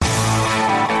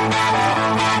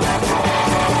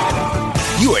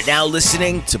You are now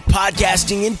listening to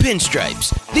Podcasting in Pinstripes,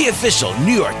 the official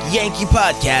New York Yankee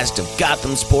podcast of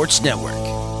Gotham Sports Network.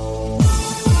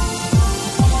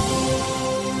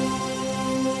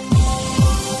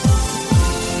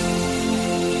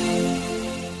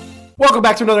 Welcome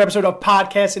back to another episode of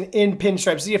Podcasting in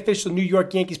Pinstripes, the official New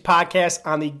York Yankees podcast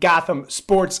on the Gotham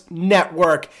Sports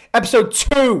Network. Episode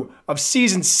 2 of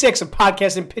Season 6 of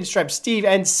Podcasting in Pinstripes. Steve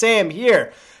and Sam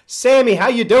here. Sammy, how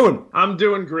you doing? I'm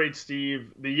doing great,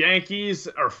 Steve. The Yankees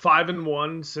are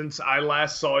 5-1 since I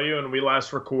last saw you and we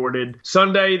last recorded.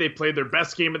 Sunday, they played their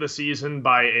best game of the season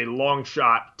by a long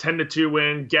shot. 10-2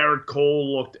 win. Garrett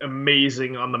Cole looked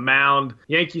amazing on the mound.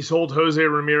 Yankees hold Jose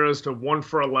Ramirez to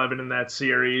 1-for-11 in that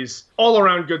series. All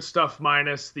around good stuff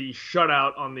minus the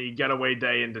shutout on the getaway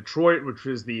day in Detroit, which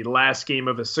was the last game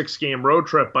of a 6-game road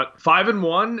trip. But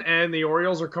 5-1, and the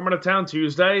Orioles are coming to town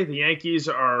Tuesday. The Yankees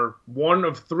are one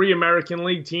of 3 American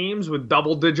League teams with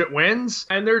double-digit wins,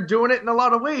 and they're doing it in a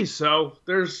lot of ways, so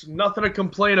there's nothing to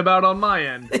complain about on my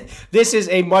end. This is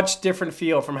a much different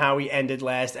feel from how we ended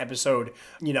last episode,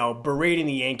 berating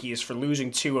the Yankees for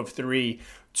losing 2 of 3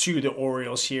 to the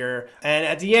Orioles here. And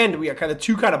at the end, we got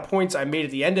two points I made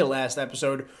at the end of last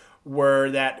episode were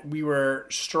that we were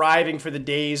striving for the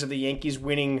days of the Yankees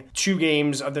winning 2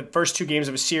 games of the first 2 games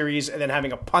of a series and then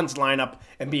having a punt lineup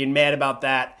and being mad about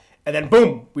that. And then,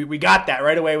 boom, we got that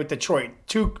right away with Detroit.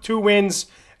 Two wins,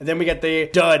 and then we got the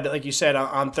dud, like you said,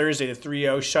 on Thursday, the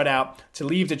 3-0 shutout to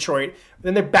leave Detroit.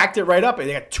 Then they backed it right up, and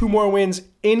they got 2 more wins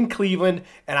in Cleveland.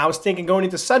 And I was thinking going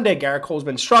into Sunday, Garrett Cole's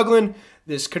been struggling.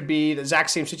 This could be the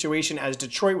exact same situation as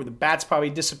Detroit, where the bats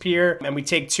probably disappear, and we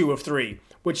take 2 of 3.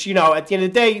 Which, at the end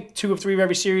of the day, 2 of 3 of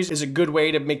every series is a good way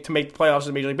to make the playoffs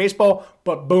in Major League Baseball.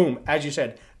 But boom, as you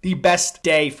said, the best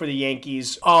day for the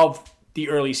Yankees of the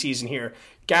early season here.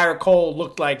 Garrett Cole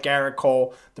looked like Garrett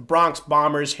Cole. The Bronx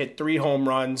Bombers hit 3 home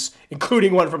runs,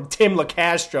 including one from Tim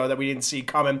LeCastro that we didn't see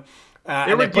coming.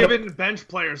 They were giving bench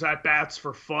players at-bats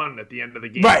for fun at the end of the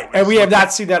game. Right, and we have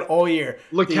not seen that all year.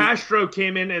 LeCastro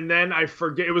came in, and then I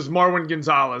forget, it was Marwin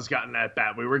Gonzalez got an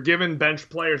at-bat. We were giving bench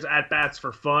players at-bats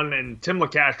for fun, and Tim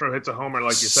LeCastro hits a homer,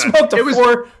 like you said. Smoked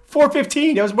a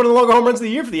 415. That was one of the longer home runs of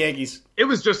the year for the Yankees. It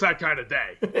was just that kind of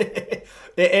day.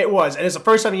 It was. And it's the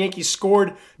first time the Yankees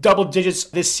scored double digits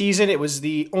this season. It was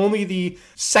only the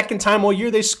second time all year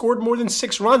they scored more than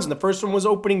 6 runs. And the first one was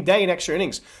opening day in extra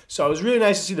innings. So it was really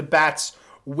nice to see the bats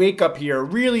wake up here.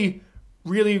 Really,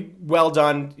 really well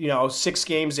done. 6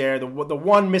 games there. The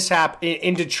one mishap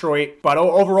in Detroit. But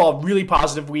overall, really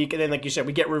positive week. And then, like you said,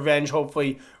 we get revenge,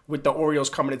 hopefully, with the Orioles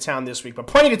coming to town this week. But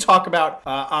plenty to talk about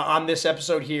on this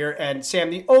episode here. And Sam,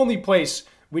 the only place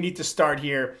we need to start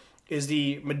here is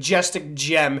the majestic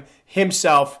gem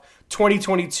himself,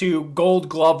 2022 Gold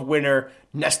Glove winner,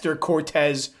 Nestor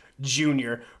Cortes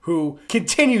Jr., who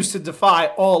continues to defy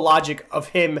all logic of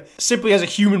him simply as a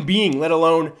human being, let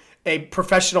alone a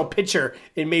professional pitcher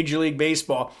in Major League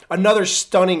Baseball. Another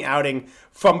stunning outing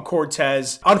from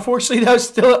Cortes. Unfortunately, though,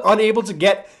 still unable to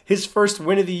get his first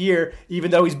win of the year,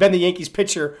 even though he's been the Yankees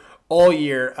pitcher all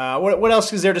year. What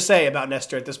else is there to say about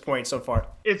Nestor at this point so far?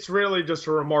 It's really just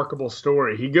a remarkable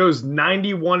story. He goes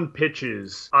 91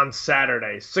 pitches on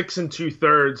Saturday, 6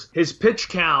 2/3. His pitch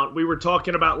count, we were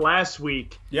talking about last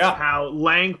week, how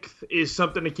length is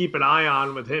something to keep an eye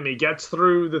on with him. He gets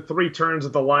through the 3 turns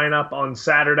of the lineup on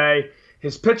Saturday.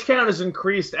 His pitch count has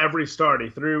increased every start. He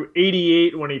threw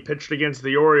 88 when he pitched against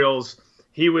the Orioles.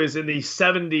 He was in the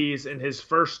 70s in his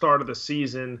first start of the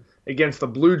season against the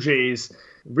Blue Jays.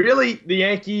 Really, the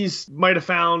Yankees might have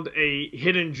found a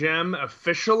hidden gem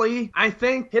officially. I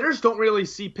think hitters don't really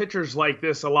see pitchers like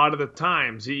this a lot of the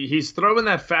times. He's throwing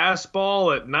that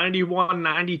fastball at 91,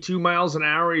 92 miles an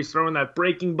hour. He's throwing that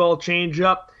breaking ball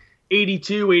changeup,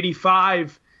 82,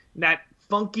 85. That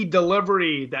funky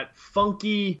delivery, that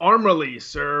funky arm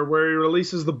release, or where he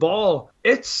releases the ball.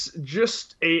 It's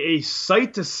just a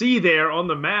sight to see there on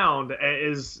the mound.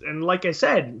 And like I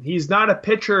said, he's not a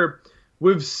pitcher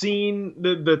we've seen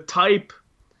the type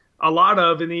a lot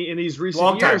of in these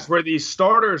recent years where these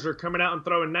starters are coming out and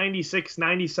throwing 96,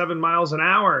 97 miles an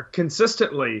hour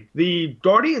consistently. The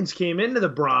Guardians came into the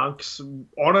Bronx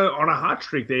on a hot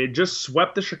streak. They had just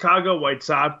swept the Chicago White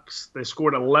Sox. They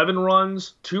scored 11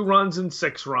 runs, 2 runs and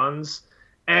 6 runs.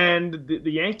 And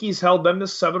the Yankees held them to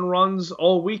 7 runs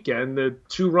all weekend. The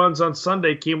 2 runs on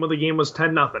Sunday came when the game was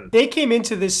 10-0. They came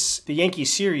into the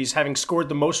Yankees series having scored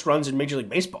the most runs in Major League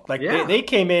Baseball. They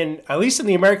came in, at least in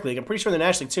the American League, I'm pretty sure in the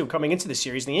National League too, coming into the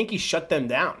series, the Yankees shut them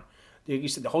down. You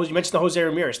said you mentioned the Jose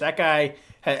Ramirez. That guy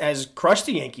has crushed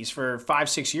the Yankees for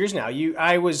 5-6 years now.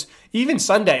 I was even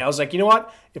Sunday. I was like, you know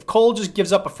what? If Cole just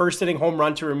gives up a first inning home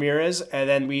run to Ramirez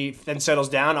and then settles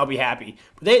down, I'll be happy.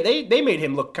 But they made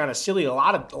him look kind of silly. A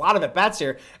lot of at bats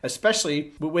here,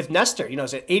 especially with Nestor.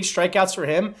 It's 8 strikeouts for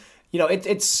him.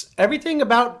 It's everything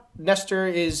about Nestor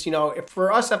is,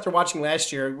 for us after watching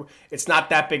last year, it's not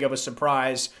that big of a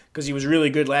surprise because he was really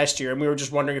good last year, and we were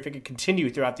just wondering if it could continue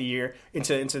throughout the year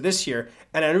into this year,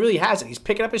 and it really hasn't. He's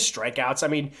picking up his strikeouts. I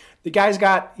mean, the guy's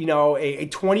got, a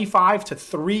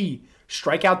 25-3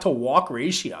 strikeout to walk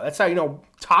ratio. That's how,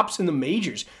 tops in the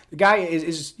majors. The guy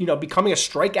is becoming a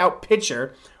strikeout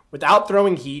pitcher without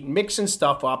throwing heat, mixing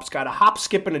stuff up. He's got a hop,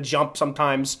 skip, and a jump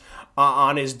sometimes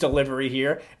on his delivery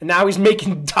here. And now he's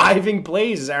making diving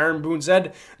plays, as Aaron Boone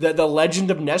said. The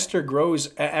legend of Nestor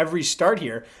grows every start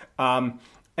here. And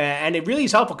it really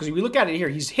is helpful because if we look at it here,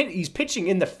 he's pitching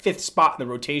in the 5th spot in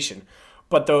the rotation.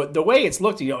 But the way it's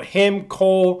looked, him,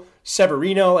 Cole,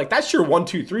 Severino, like that's your 1,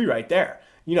 2, 3 right there.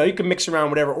 You can mix around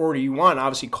whatever order you want.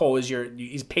 Obviously, Cole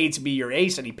he's paid to be your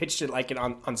ace, and he pitched it like it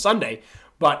on Sunday.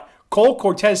 But Cole,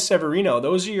 Cortez, Severino,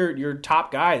 those are your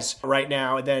top guys right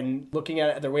now. And then looking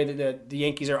at the way that the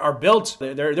Yankees are built,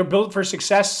 they're built for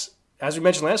success, as we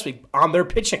mentioned last week, on their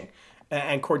pitching.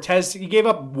 And Cortez, he gave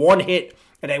up 1 hit,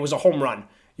 and it was a home run.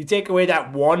 You take away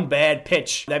that 1 bad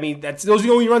pitch. I mean, those are the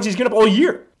only runs he's given up all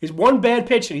year. He's 1 bad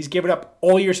pitch, and he's given up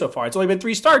all year so far. It's only been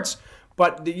 3 starts.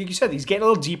 But like you said, he's getting a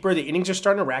little deeper. The innings are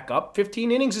starting to rack up.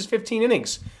 15 innings is 15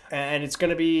 innings, and it's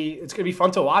gonna be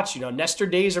fun to watch. Nestor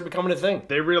days are becoming a thing.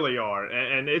 They really are,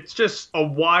 and it's just a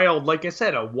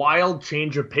wild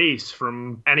change of pace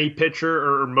from any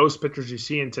pitcher or most pitchers you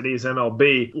see in today's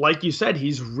MLB. Like you said,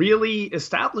 he's really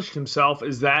established himself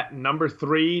as that number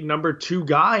 3, number 2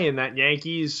 guy in that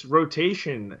Yankees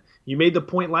rotation. You made the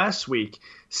point last week.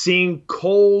 Seeing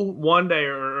Cole one day,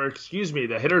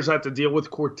 the hitters have to deal with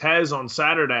Cortez on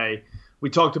Saturday. We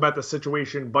talked about the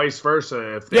situation vice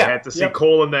versa. If they had to see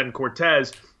Cole and then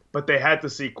Cortez, but they had to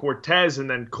see Cortez and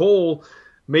then Cole,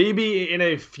 maybe in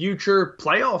a future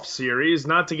playoff series,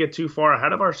 not to get too far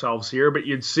ahead of ourselves here, but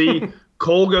you'd see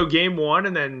Cole go game 1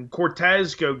 and then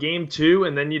Cortez go game 2,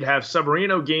 and then you'd have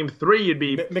Severino game 3. You'd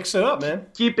be mix it up, man.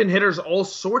 Keeping hitters all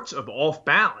sorts of off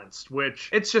balanced,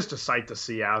 which it's just a sight to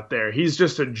see out there. He's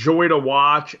just a joy to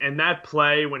watch. And that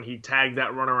play when he tagged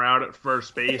that runner out at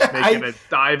first base, making a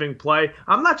diving play,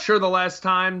 I'm not sure the last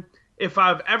time if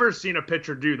I've ever seen a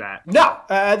pitcher do that. No.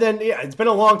 It's been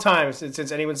a long time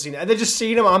since anyone's seen it. And then just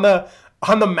seeing him on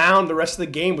the mound the rest of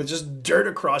the game with just dirt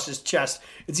across his chest.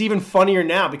 It's even funnier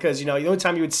now because, the only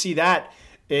time you would see that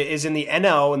is in the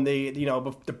NL and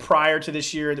the prior to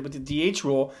this year with the DH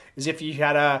rule is if you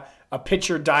had a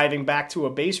pitcher diving back to a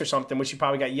base or something, which you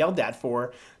probably got yelled at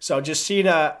for. So just seeing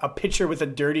a pitcher with a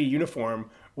dirty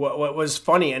uniform what was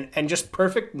funny and just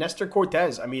perfect Nestor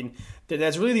Cortez. I mean,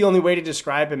 that's really the only way to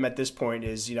describe him at this point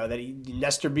is, that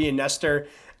Nestor being Nestor.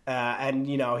 And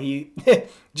he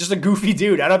just a goofy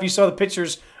dude. I don't know if you saw the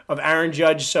pictures of Aaron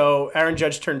Judge. So Aaron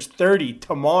Judge turns 30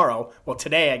 tomorrow. Well,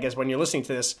 today, I guess, when you're listening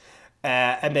to this.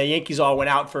 And the Yankees all went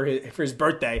out for his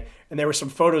birthday. And there were some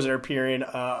photos that are appearing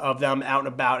of them out and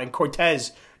about. And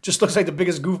Cortez just looks like the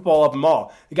biggest goofball of them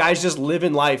all. The guy's just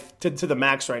living life to the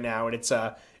max right now. And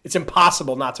it's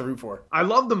impossible not to root for. I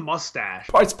love the mustache.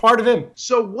 It's part of him.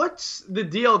 So what's the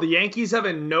deal? The Yankees have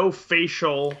a no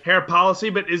facial hair policy,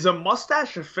 but is a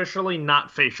mustache officially not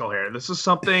facial hair? This is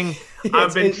something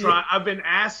I've been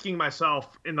asking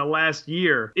myself in the last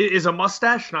year. Is a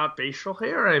mustache not facial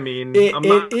hair? I mean,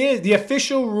 it is. The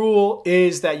official rule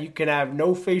is that you can have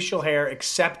no facial hair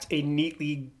except a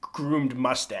neatly groomed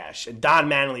mustache. And Don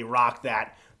Manley rocked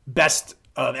that best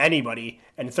of anybody,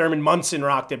 and Thurman Munson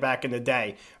rocked it back in the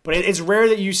day. But it's rare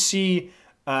that you see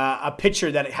a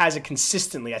pitcher that has it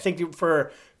consistently. I think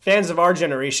for fans of our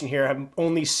generation here have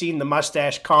only seen the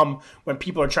mustache come when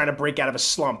people are trying to break out of a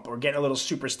slump or getting a little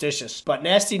superstitious. But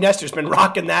Nasty Nestor's been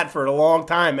rocking that for a long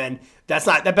time, and that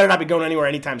better not be going anywhere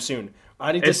anytime soon.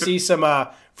 I need to see some,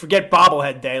 forget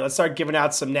bobblehead day. Let's start giving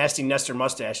out some Nasty Nestor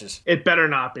mustaches. It better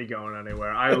not be going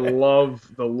anywhere. I love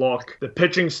the look. The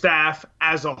pitching staff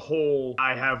as a whole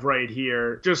I have right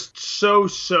here. Just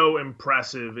so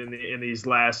impressive in these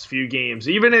last few games.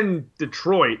 Even in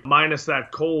Detroit, minus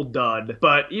that cold dud.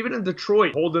 But even in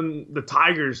Detroit, holding the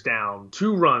Tigers down.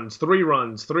 2 runs, 3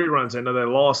 runs. I know they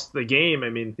lost the game. I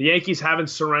mean, the Yankees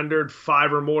haven't surrendered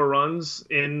 5 or more runs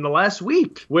in the last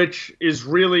week, which is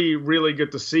really, really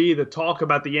good to see. The talk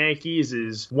about the Yankees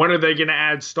is when are they going to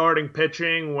add starting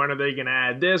pitching? When are they going to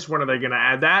add this? When are they going to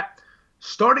add that?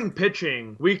 Starting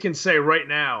pitching, we can say right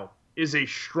now, is a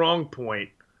strong point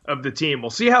of the team.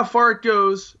 We'll see how far it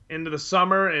goes into the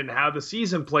summer and how the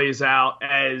season plays out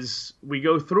as we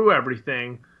go through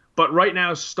everything. But right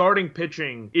now, starting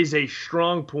pitching is a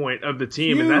strong point of the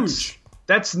team. Huge. And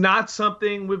that's not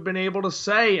something we've been able to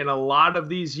say in a lot of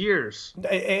these years.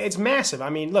 It's massive. I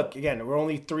mean, look, again, we're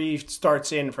only 3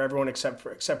 starts in for everyone except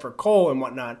for Cole and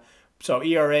whatnot. So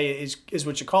ERA is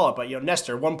what you call it. But,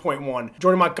 Nestor, 1.1.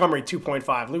 Jordan Montgomery,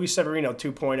 2.5. Luis Severino,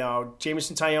 2.0.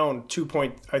 Jameson Taillon,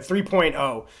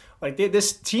 3.0. Like,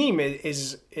 this team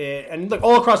is and look,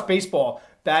 all across baseball,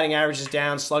 batting average is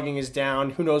down, slugging is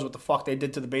down. Who knows what the fuck they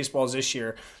did to the baseballs this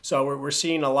year. So we're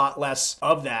seeing a lot less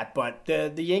of that. But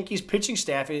the Yankees pitching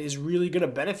staff is really going to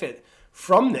benefit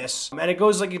from this. And it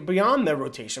goes like beyond the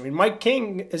rotation. I mean, Mike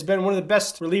King has been one of the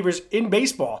best relievers in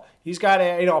baseball. He's got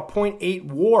a .8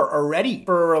 WAR already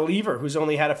for a reliever who's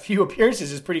only had a few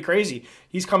appearances. It's pretty crazy.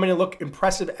 He's coming to look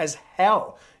impressive as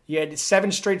hell. He had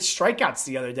 7 straight strikeouts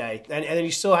the other day. And then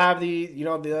you still have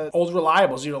the old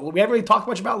reliables. We haven't really talked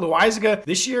much about Loaizaga.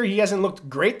 This year, he hasn't looked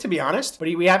great, to be honest.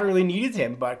 But we haven't really needed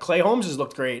him. But Clay Holmes has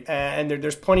looked great. And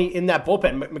there's plenty in that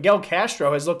bullpen. Miguel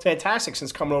Castro has looked fantastic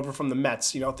since coming over from the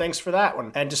Mets. Thanks for that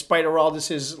one. And despite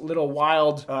Aroldis' little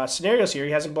wild scenarios here,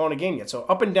 he hasn't blown a game yet. So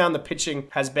up and down, the pitching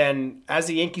has been, as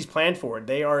the Yankees planned for it.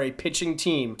 They are a pitching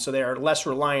team. So they are less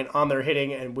reliant on their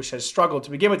hitting, and which has struggled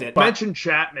to begin with it. You mentioned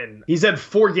Chapman. He's had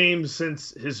 4 games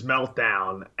since his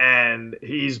meltdown, and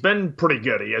he's been pretty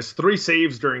good. He has 3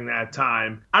 saves during that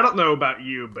time. I don't know about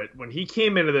you, but when he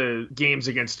came into the games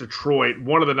against Detroit,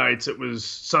 one of the nights it was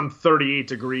some 38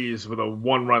 degrees with a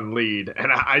 1-run lead,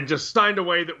 and I just signed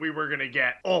away that we were going to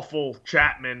get awful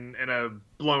Chapman in a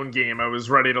blown game. I was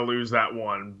ready to lose that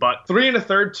one. But 3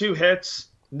 1/3, 2 hits,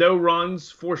 no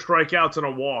runs, 4 strikeouts, and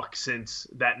a walk since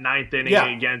that 9th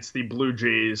inning against the Blue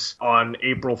Jays on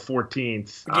April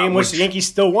 14th. A game which the Yankees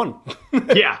still won.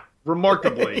 Yeah,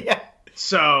 remarkably. Yeah.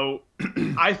 So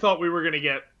I thought we were going to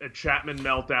get a Chapman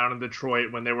meltdown in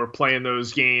Detroit when they were playing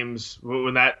those games,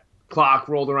 when that clock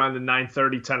rolled around to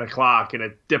 9:30, 10 o'clock, and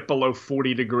it dipped below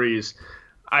 40 degrees.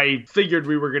 I figured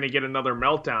we were going to get another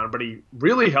meltdown, but he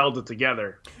really held it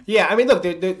together. Yeah, I mean, look,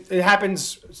 it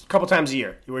happens a couple times a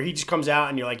year where he just comes out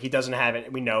and you're like, he doesn't have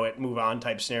it. We know it. Move on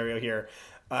type scenario here.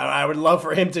 I would love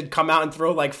for him to come out and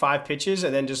throw like 5 pitches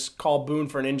and then just call Boone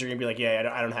for an injury and be like, yeah,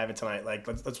 I don't have it tonight. Like,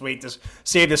 let's wait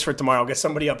save this for tomorrow. Get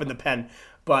somebody up in the pen.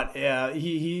 But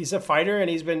he's a fighter, and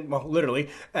he's been, well, literally,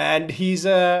 and he's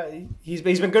been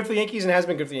good for the Yankees and has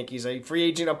been good for the Yankees. A free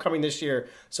agent upcoming this year,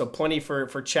 so plenty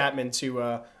for Chapman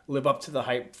to live up to the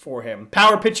hype for him.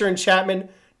 Power pitcher in Chapman,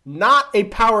 not a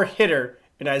power hitter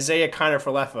in Isaiah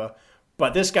Kiner-Falefa,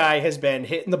 but this guy has been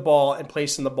hitting the ball and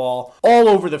placing the ball all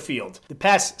over the field. The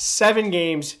past 7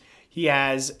 games, he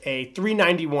has a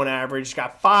 .391 average,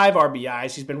 got 5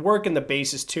 RBIs. He's been working the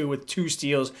bases, too, with 2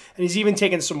 steals, and he's even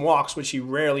taken some walks, which he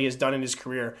rarely has done in his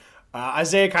career.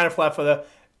 Isaiah Kiner-Falefa,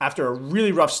 after a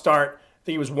really rough start, I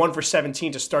think he was 1 for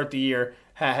 17 to start the year,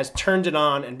 has turned it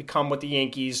on and become what the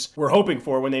Yankees were hoping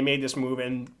for when they made this move,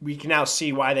 and we can now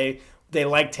see why they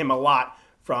liked him a lot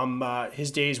from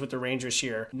his days with the Rangers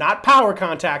here. Not power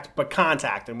contact, but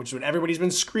contact, and which is what everybody's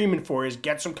been screaming for, is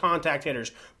get some contact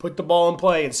hitters, put the ball in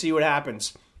play and see what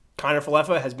happens.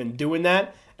 Kiner-Falefa has been doing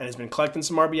that and has been collecting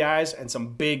some RBIs and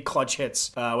some big clutch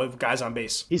hits with guys on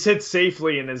base. He's hit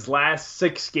safely in his last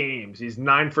 6 games. He's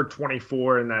 9 for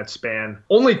 24 in that span.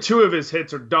 Only 2 of his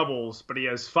hits are doubles, but he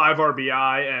has 5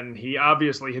 RBI, and he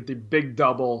obviously hit the big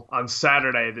double on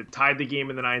Saturday that tied the game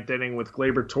in the 9th inning with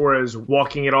Gleyber Torres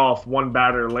walking it off 1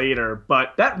 batter later.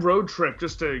 But that road trip,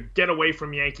 just to get away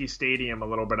from Yankee Stadium a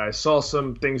little bit, I saw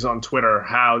some things on Twitter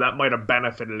how that might have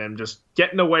benefited him, just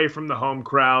getting away from the home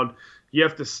crowd. You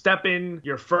have to step in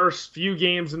your first few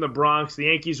games in the Bronx. The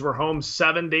Yankees were home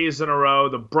 7 days in a row.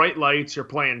 The bright lights. You're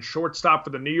playing shortstop for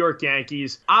the New York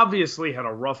Yankees. Obviously had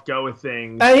a rough go of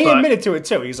things. And he admitted to it,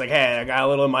 too. He's like, hey, I got a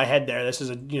little in my head there. This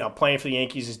is, playing for the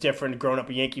Yankees is different. Growing up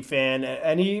a Yankee fan.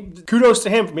 And kudos to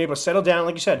him for being able to settle down.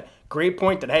 Like you said, great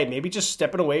point that, hey, maybe just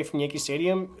stepping away from Yankee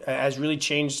Stadium has really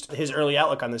changed his early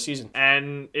outlook on the season.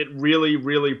 And it really,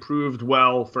 really proved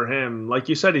well for him. Like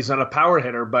you said, he's not a power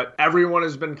hitter, but everyone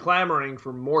has been clamoring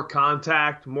for more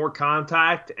contact,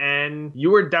 and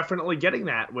you are definitely getting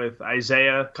that with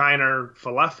Isaiah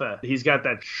Kiner-Falefa. He's got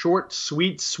that short,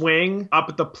 sweet swing up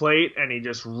at the plate, and he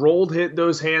just hit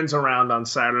those hands around on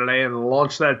Saturday and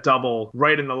launched that double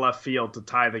right in the left field to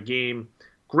tie the game.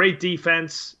 Great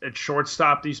defense at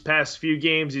shortstop these past few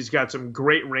games. He's got some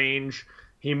great range.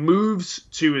 He moves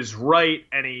to his right,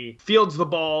 and he fields the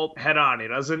ball head on. He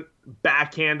doesn't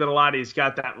backhand it a lot. He's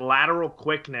got that lateral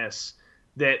quickness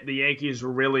that the Yankees were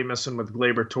really missing with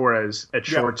Gleyber Torres at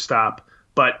shortstop.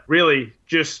 But really,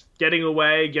 just getting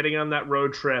away, getting on that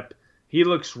road trip, he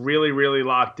looks really, really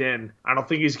locked in. I don't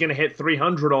think he's going to hit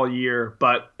 300 all year,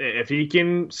 but if he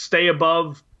can stay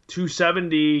above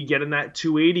 270, get in that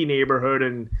 280 neighborhood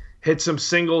and hit some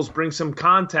singles, bring some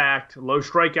contact, low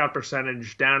strikeout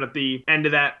percentage down at the end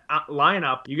of that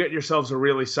lineup, you get yourselves a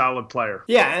really solid player.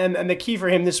 Yeah, and the key for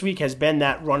him this week has been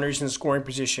that runners in scoring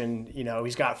position. You know,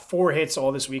 he's got 4 hits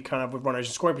all this week kind of with runners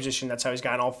in scoring position. That's how he's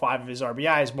gotten all 5 of his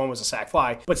RBIs. 1 was a sac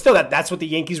fly. But still, that's what the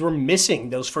Yankees were missing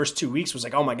those first 2 weeks was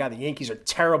like, oh my God, the Yankees are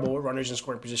terrible with runners in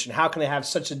scoring position. How can they have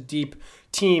such a deep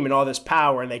team and all this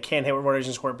power and they can't hit with runners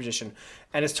in scoring position?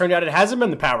 And it's turned out it hasn't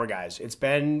been the power guys. It's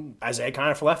been Isaiah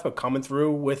Kiner-Falefa coming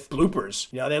through with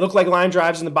bloopers. You know, they look like line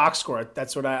drives in the box score.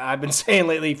 That's what I've been saying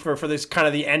lately for this kind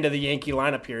of the end of the Yankee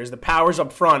lineup here is the power's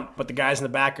up front, but the guys in the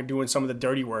back are doing some of the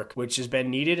dirty work, which has been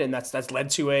needed, and that's led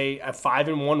to a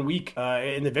 5-1 week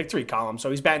in the victory column. So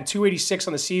he's batting .286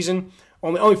 on the season,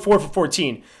 only 4 for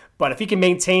 14. But if he can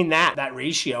maintain that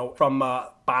ratio from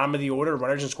bottom of the order,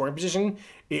 runners in scoring position,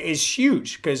 is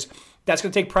huge because that's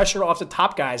going to take pressure off the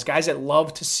top guys that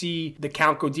love to see the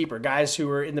count go deeper, guys who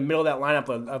are in the middle of that lineup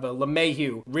of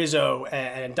LeMahieu, Rizzo,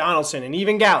 and Donaldson, and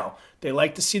even Gallo. They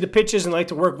like to see the pitches and like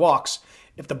to work walks.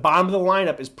 If the bottom of the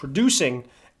lineup is producing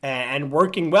and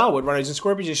working well with runners in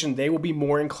scoring position, they will be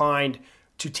more inclined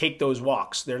to take those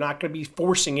walks. They're not going to be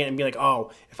forcing it and be like,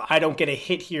 oh, if I don't get a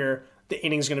hit here, the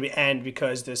inning's going to be end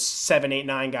because the 7, 8,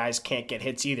 9 guys can't get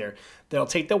hits either. They'll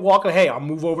take the walk of, hey, I'll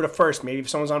move over to first. Maybe if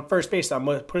someone's on first base, I'm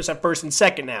going to put us at first and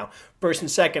second now. First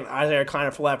and second, Isaiah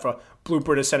Kiner-Falefa,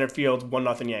 blooper to center field,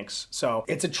 1-0 Yanks. So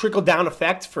it's a trickle-down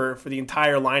effect for the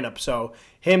entire lineup. So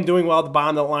him doing well at the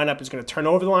bottom of the lineup is going to turn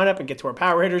over the lineup and get to our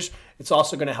power hitters. It's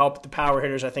also going to help the power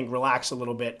hitters, I think, relax a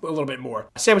little bit more.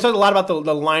 Sam, we talked a lot about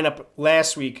the lineup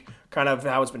last week, kind of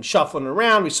how it's been shuffling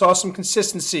around. We saw some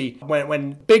consistency.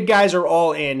 When big guys are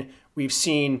all in, we've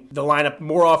seen the lineup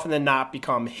more often than not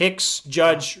become Hicks,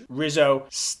 Judge, Rizzo,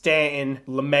 Stanton,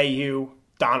 LeMahieu,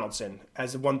 Donaldson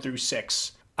as the 1 through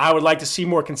 6. I would like to see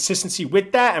more consistency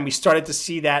with that, and we started to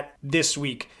see that this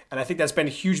week. And I think that's been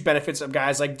huge benefits of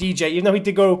guys like DJ, even though he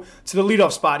did go to the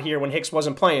leadoff spot here when Hicks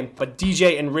wasn't playing. But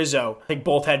DJ and Rizzo, I think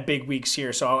both had big weeks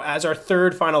here. So as our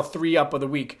third final 3 up of the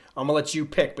week, I'm going to let you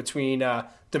pick between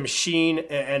the Machine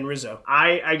and Rizzo.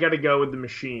 I got to go with the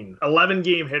Machine.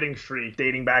 11-game hitting streak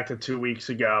dating back to 2 weeks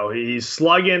ago. He's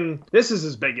slugging. This is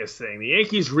his biggest thing. The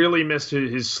Yankees really missed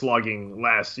his slugging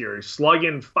last year. He's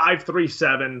slugging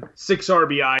 .537, 6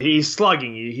 RBI. He's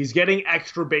slugging. He's getting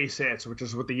extra base hits, which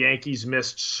is what the Yankees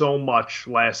missed so much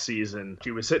last season.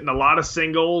 He was hitting a lot of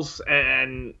singles,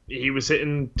 and he was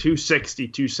hitting 260,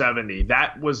 270.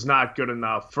 That was not good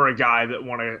enough for a guy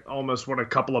that almost won a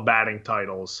couple of batting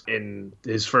titles in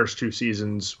his first 2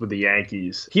 seasons with the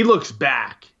Yankees. He looks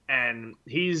back, and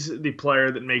he's the player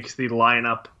that makes the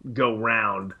lineup go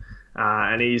round.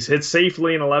 And he's hit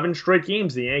safely in 11 straight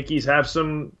games. The Yankees have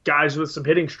some guys with some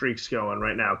hitting streaks going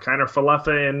right now.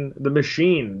 Kiner-Falefa and the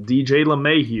Machine, DJ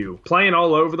LeMahieu, playing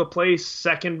all over the place,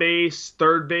 second base,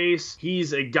 third base.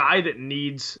 He's a guy that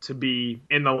needs to be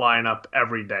in the lineup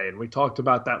every day. And we talked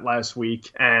about that last week.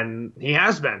 And he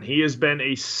has been. He has been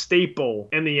a staple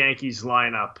in the Yankees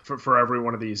lineup for every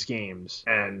one of these games.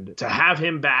 And to have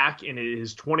him back in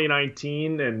his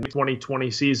 2019 and 2020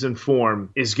 season form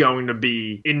is going to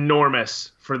be enormous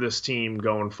for this team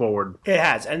going forward. It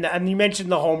has. And you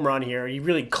mentioned the home run here. He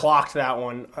really clocked that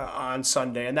one on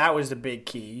Sunday, and that was the big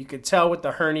key. You could tell with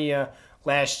the hernia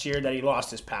last year that he lost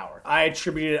his power. I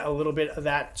attributed a little bit of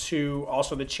that to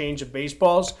also the change of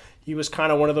baseballs. He was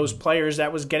kind of one of those players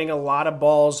that was getting a lot of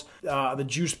balls, the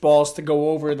juice balls to go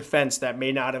over the fence that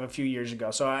may not have a few years ago.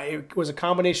 So it was a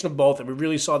combination of both, and we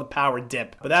really saw the power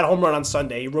dip. But that home run on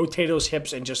Sunday, he rotated those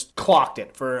hips and just clocked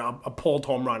it for a pulled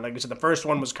home run. Like I said, the first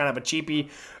one was kind of a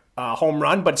cheapy home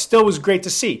run, but still was great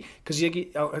to see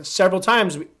because several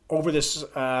times over this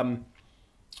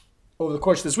over the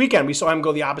course of this weekend, we saw him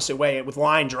go the opposite way with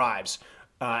line drives.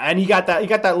 And he got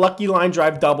that lucky line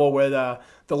drive double where the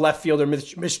left fielder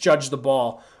misjudged the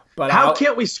ball. But how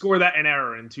can't we score that in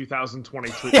error in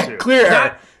 2022? Yeah, clear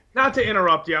error. Not to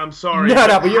interrupt you, I'm sorry. No,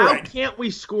 but you're right. How can't we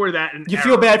score that in error? You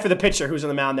feel bad for the pitcher who's on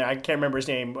the mound there. I can't remember his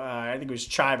name. I think it was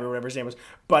Chive or whatever his name was.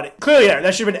 But clearly,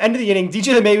 that should have been end of the inning.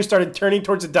 DJ LeMahieu started turning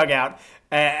towards the dugout,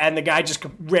 and the guy just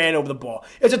ran over the ball.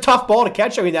 It's a tough ball to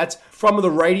catch. I mean, that's from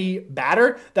the righty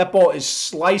batter. That ball is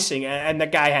slicing, and the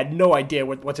guy had no idea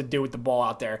what to do with the ball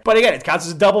out there. But again, it counts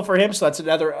as a double for him, so that's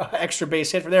another extra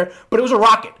base hit for there. But it was a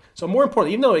rocket. So more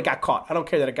importantly, even though it got caught, I don't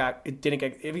care that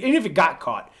even if it got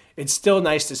caught, it's still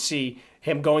nice to see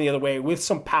him going the other way with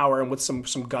some power and with some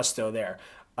gusto there.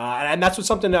 And that's what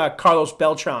something Carlos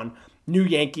Beltran new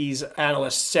Yankees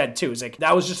analyst said too. It's like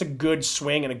that was just a good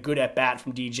swing and a good at-bat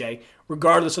from DJ,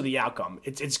 regardless of the outcome.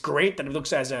 It's great that it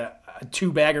looks as a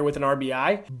two-bagger with an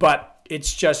RBI, but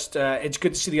it's just it's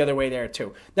good to see the other way there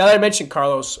too. Now that I mentioned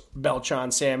Carlos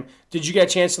Beltran, Sam, did you get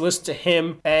a chance to listen to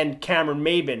him and Cameron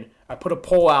Maybin? I put a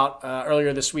poll out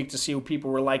earlier this week to see who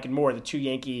people were liking more, the two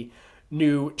Yankee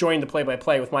new joining the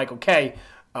play-by-play with Michael Kay.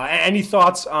 Any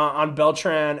thoughts on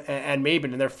Beltran and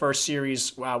Maybin in their first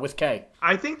series with Kay?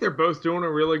 I think they're both doing a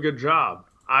really good job.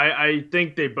 I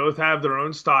think they both have their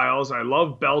own styles. I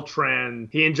love Beltran.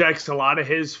 He injects a lot of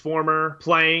his former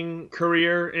playing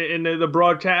career into the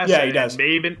broadcast. Yeah, he does.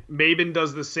 Maybin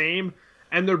does the same.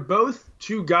 And they're both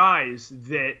two guys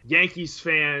that Yankees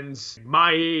fans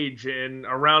my age and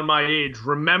around my age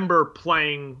remember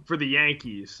playing for the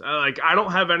Yankees. I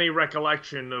don't have any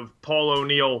recollection of Paul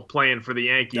O'Neill playing for the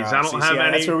Yankees. I don't have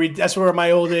any. That's where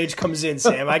my old age comes in,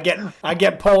 Sam. I get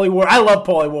Paulie Warrior. I love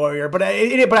Paulie Warrior, but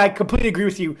I completely agree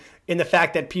with you in the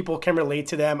fact that people can relate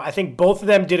to them. I think both of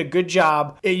them did a good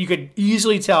job. You could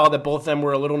easily tell that both of them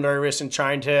were a little nervous and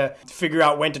trying to figure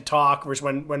out when to talk versus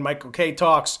when Michael Kay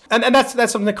talks. And that's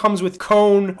something that comes with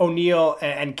Cone, O'Neill,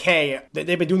 and Kay.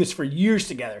 They've been doing this for years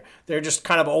together. They're just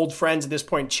kind of old friends at this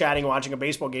point, chatting, watching a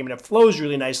baseball game, and it flows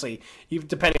really nicely.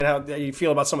 Depending on how you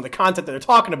feel about some of the content that they're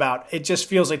talking about, it just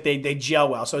feels like they gel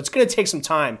well. So it's going to take some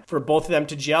time for both of them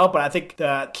to gel, but I think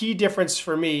the key difference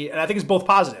for me, and I think it's both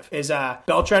positive, is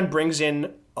Beltran brings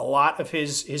in a lot of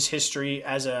his history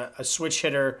as a switch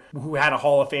hitter who had a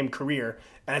Hall of Fame career,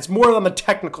 and it's more on the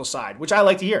technical side, which I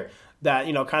like to hear. That,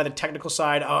 kind of the technical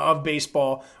side of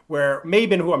baseball, where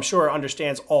Maybin, who I'm sure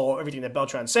understands everything that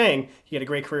Beltran's saying, he had a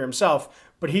great career himself,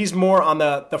 but he's more on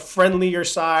the friendlier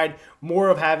side, more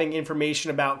of having information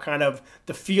about kind of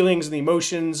the feelings and the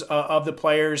emotions of the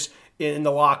players in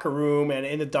the locker room and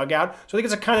in the dugout. So I think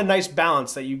it's a kind of nice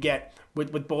balance that you get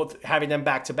with both having them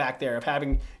back to back there, of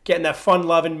getting that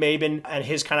fun-loving Maybin and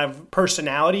his kind of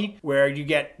personality, where you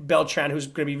get Beltran, who's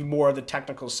going to be more of the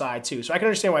technical side too. So I can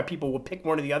understand why people will pick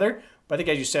one or the other. But I think,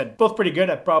 as you said, both pretty good.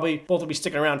 Both will be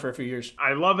sticking around for a few years.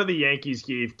 I love that the Yankees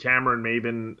gave Cameron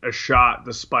Maybin a shot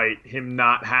despite him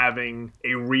not having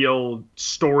a real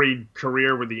storied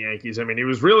career with the Yankees. I mean, he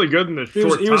was really good in the short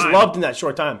time. He was loved in that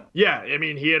short time. Yeah, I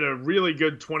mean, he had a really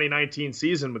good 2019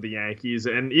 season with the Yankees.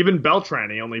 And even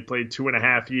Beltran, he only played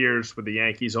 2.5 years with the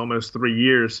Yankees, almost 3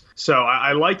 years. So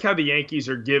I like how the Yankees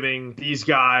are giving these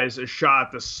guys a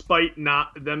shot despite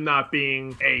them not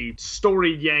being a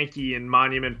storied Yankee in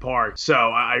Monument Park. So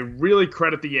I really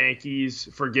credit the Yankees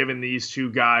for giving these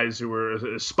two guys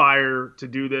who aspire to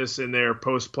do this in their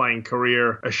post-playing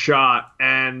career a shot.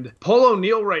 And Paul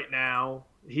O'Neill right now,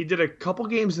 he did a couple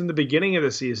games in the beginning of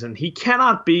the season. He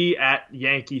cannot be at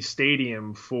Yankee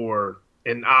Stadium for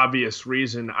an obvious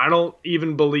reason. I don't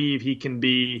even believe he can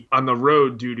be on the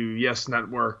road due to Yes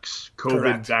Network's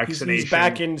COVID vaccination. He's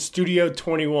back in Studio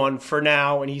 21 for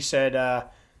now, and he said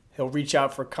he'll reach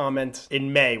out for comment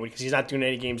in May because he's not doing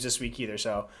any games this week either.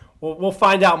 So we'll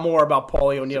find out more about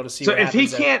Paulie O'Neill to see. So if he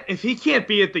can't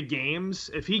be at the games,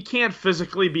 if he can't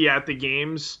physically be at the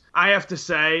games, I have to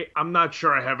say I'm not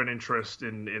sure I have an interest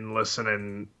in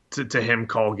listening to him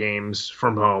call games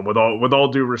from home. With all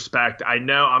due respect, I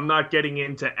know I'm not getting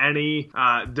into any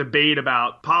debate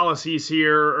about policies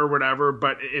here or whatever,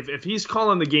 but if he's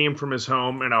calling the game from his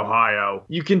home in Ohio,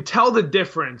 you can tell the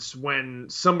difference when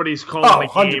somebody's calling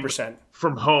the game 100%.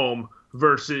 From home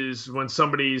versus when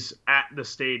somebody's at the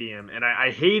stadium. And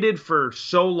I hated for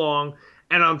so long,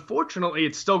 and unfortunately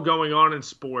it's still going on in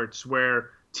sports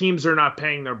where teams are not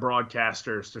paying their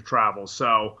broadcasters to travel.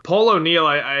 So Paul O'Neill,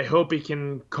 I hope he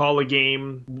can call a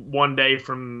game one day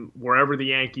from wherever the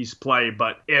Yankees play.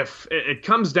 But if it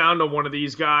comes down to one of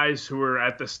these guys who are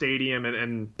at the stadium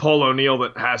and Paul O'Neill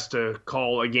that has to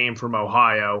call a game from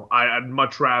Ohio, I'd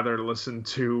much rather listen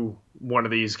to one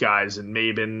of these guys and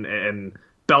Maybin and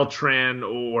Beltran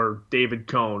or David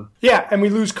Cone. Yeah, and we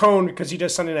lose Cone because he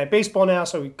does Sunday Night Baseball now,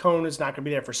 so Cone is not going to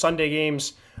be there for Sunday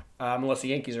games. Unless the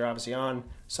Yankees are obviously on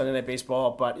Sunday Night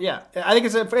Baseball. But yeah, I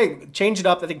think change it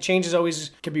up. I think changes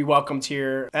always could be welcomed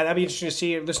here. And that'd be interesting to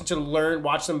see, listen to learn,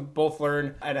 watch them both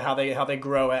learn and how they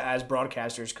grow as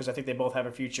broadcasters, because I think they both have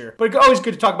a future. But always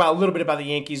good to talk about a little bit about the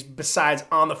Yankees besides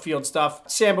on the field stuff.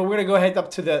 Sam, but we're going to go ahead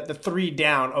up to the 3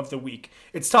 down of the week.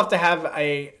 It's tough to have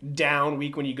a down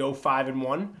week when you go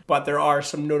 5-1, but there are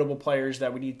some notable players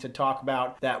that we need to talk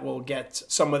about that will get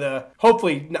some of the,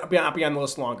 hopefully not be on the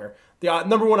list longer. The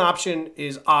number one option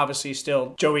is obviously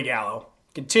still Joey Gallo.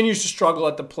 Continues to struggle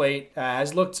at the plate.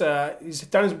 Has looked, he's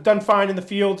done fine in the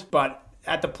field, but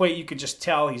at the plate you could just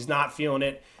tell he's not feeling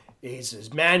it.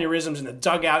 His mannerisms in the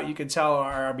dugout you could tell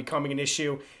are becoming an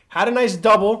issue. Had a nice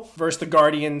double versus the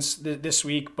Guardians this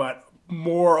week, but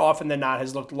more often than not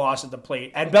has looked lost at the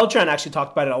plate. And Beltran actually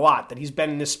talked about it a lot, that he's been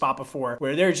in this spot before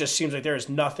where there just seems like there is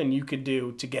nothing you could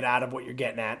do to get out of what you're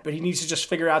getting at. But he needs to just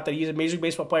figure out that he's a Major League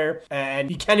Baseball player and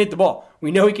he can hit the ball.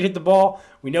 We know he can hit the ball.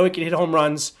 We know he can hit home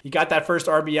runs. He got that first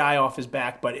RBI off his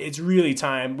back, but it's really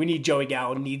time. We need Joey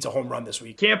Gallo needs a home run this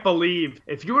week. Can't believe,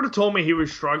 if you would have told me he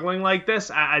was struggling like this,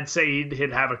 I'd say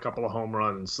he'd have a couple of home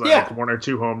runs, like 1 or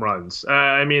 2 home runs.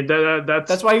 I mean,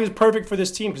 that's why he was perfect for this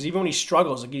team, because even when he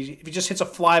struggles, like if he just hits a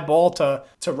fly ball to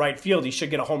right field, he should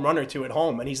get a home run or 2 at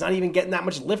home, and he's not even getting that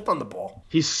much lift on the ball.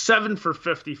 He's 7 for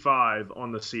 55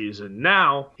 on the season.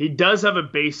 Now, he does have a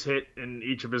base hit in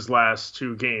each of his last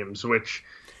 2 games, which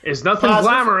is nothing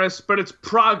glamorous, but it's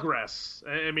progress.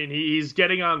 I mean, he's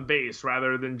getting on base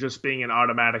rather than just being an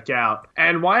automatic out.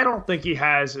 And why I don't think he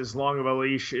has as long of a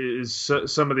leash as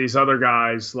some of these other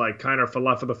guys, like Kiner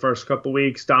Falefa for the first couple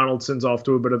weeks, Donaldson's off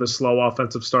to a bit of a slow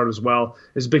offensive start as well,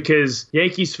 is because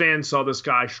Yankees fans saw this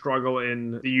guy struggle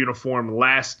in the uniform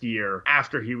last year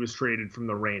after he was traded from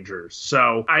the Rangers.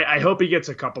 So I hope he gets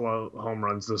a couple of home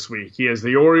runs this week. He has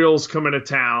the Orioles coming to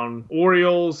town.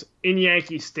 Orioles in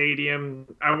Yankee Stadium.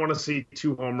 I want to see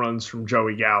 2 home runs from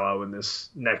Joey Gallo in this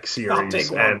next series. I'll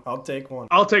take one.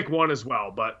 I'll take one as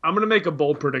well, but I'm going to make a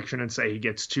bold prediction and say he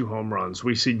gets 2 home runs.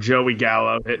 We see Joey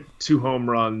Gallo hit 2 home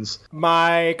runs.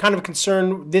 My kind of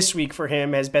concern this week for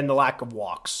him has been the lack of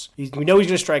walks. We know he's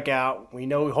going to strike out. We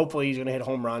know hopefully he's going to hit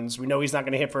home runs. We know he's not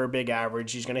going to hit for a big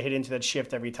average. He's going to hit into that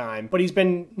shift every time. But he's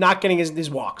been not getting his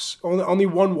walks. Only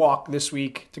 1 walk this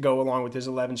week to go along with his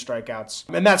 11 strikeouts.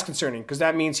 And that's concerning because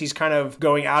that means he's kind of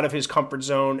going out of his comfort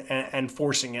zone and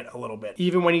forcing it a little bit.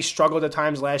 Even when he struggled at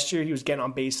times last year, he was getting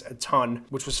on base a ton,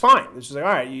 which was fine. It was like,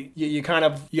 all right, you kind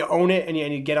of, you own it and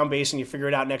you get on base and you figure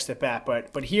it out next at bat.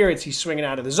 But here he's swinging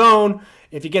out of the zone.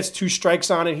 If he gets 2 strikes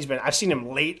on it, I've seen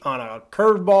him late on a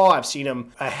curveball. I've seen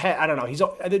him ahead. I don't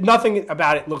know. Nothing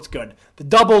about it looked good. The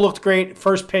double looked great.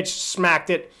 First pitch, smacked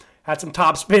it. Had some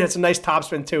top spin. It's a nice top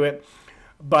spin to it.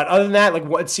 But other than that,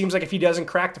 it seems like if he doesn't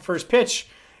crack the first pitch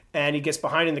and he gets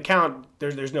behind in the count,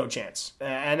 there's no chance.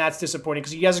 And that's disappointing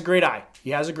because he has a great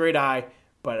eye.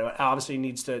 But obviously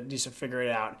needs to figure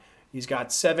it out. He's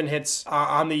got 7 hits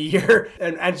on the year.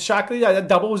 And shockingly, that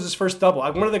double was his first double.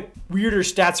 One of the weirder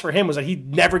stats for him was that he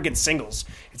never gets singles.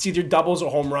 It's either doubles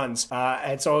or home runs.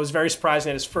 And so it was very surprising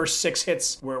that his first 6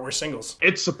 hits were singles.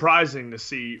 It's surprising to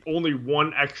see only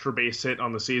 1 extra base hit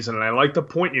on the season. And I like the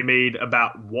point you made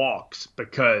about walks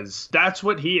because that's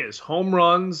what he is. Home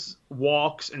runs,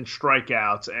 walks, and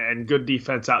strikeouts, and good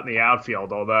defense out in the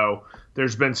outfield, although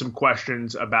there's been some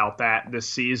questions about that this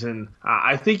season.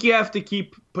 I think you have to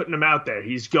keep putting him out there.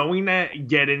 He's going to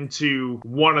get into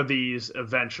one of these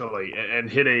eventually and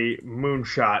hit a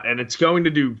moonshot, and it's going to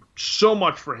do so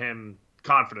much for him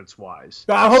confidence-wise.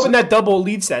 I'm hoping that double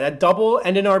leads that double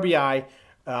and an RBI.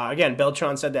 Again,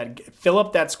 Beltran said that. Fill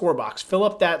up that score box. Fill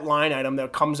up that line item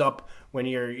that comes up when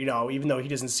you're, even though he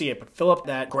doesn't see it, but fill up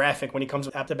that graphic when he comes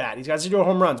up to bat. He's got 0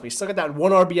 home runs, but he's still got that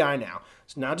 1 RBI now.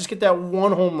 So now just get that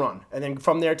 1 home run, and then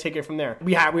from there, take it from there.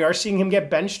 We are seeing him get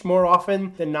benched more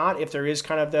often than not, if there is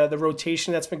kind of the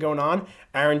rotation that's been going on.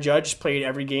 Aaron Judge played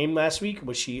every game last week,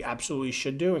 which he absolutely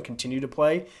should do and continue to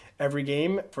play every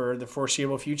game for the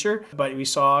foreseeable future. But we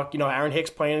saw, Aaron Hicks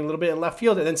playing a little bit in left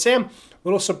field. And then Sam, a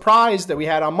little surprise that we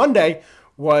had on Monday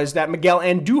was that Miguel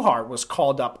Andujar was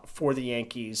called up for the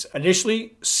Yankees.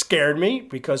 Initially scared me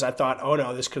because I thought, oh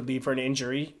no, this could lead for an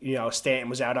injury. Stanton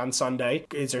was out on Sunday.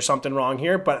 Is there something wrong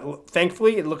here? But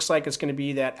thankfully, it looks like it's going to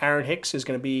be that Aaron Hicks is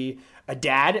going to be a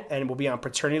dad and will be on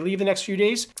paternity leave the next few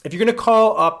days. If you're going to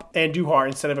call up Andujar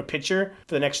instead of a pitcher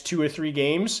for the next 2 or 3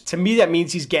 games, to me that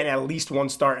means he's getting at least 1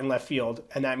 start in left field,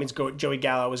 and that means Joey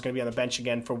Gallo is going to be on the bench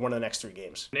again for one of the next 3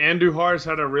 games. Andujar's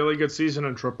had a really good season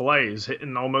in AAA. He's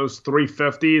hitting almost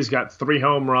 350. He's got 3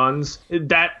 home runs.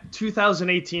 That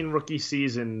 2018 rookie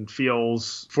season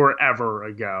feels forever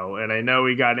ago, and I know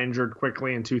he got injured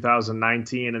quickly in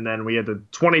 2019, and then we had the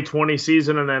 2020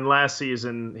 season, and then last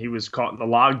season he was caught in the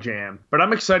logjam. But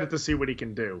I'm excited to see what he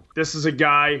can do. This is a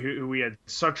guy who we had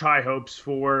such high hopes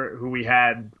for, who we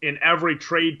had in every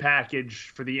trade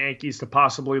package for the Yankees to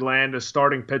possibly land a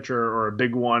starting pitcher or a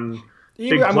big one.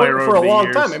 I'm waiting for a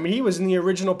long time. I mean, he was in the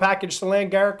original package to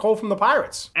land Garrett Cole from the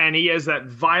Pirates. And he has that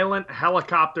violent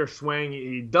helicopter swing.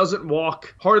 He doesn't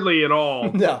walk hardly at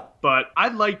all. No. but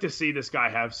I'd like to see this guy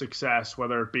have success,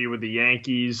 whether it be with the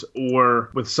Yankees or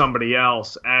with somebody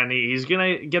else. And he's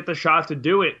going to get the shot to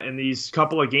do it in these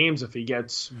couple of games if he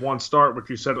gets one start, which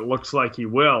you said it looks like he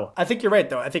will. I think you're right,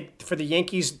 though. I think for the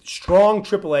Yankees, strong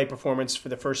AAA performance for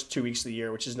the first 2 weeks of the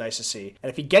year, which is nice to see. And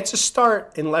if he gets a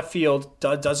start in left field,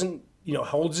 doesn't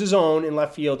holds his own in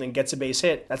left field and gets a base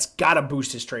hit, that's got to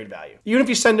boost his trade value. Even if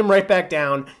you send him right back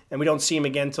down and we don't see him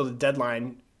again until the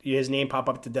deadline, his name pop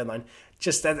up at the deadline,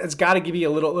 just it's got to give you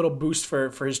a little boost for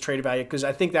his trade value, because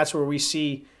I think that's where we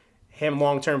see him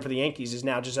long-term for the Yankees is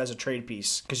now just as a trade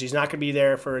piece, because he's not going to be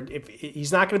there if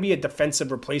he's not going to be a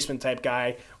defensive replacement type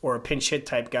guy or a pinch hit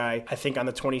type guy, I think, on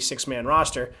the 26-man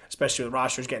roster, especially with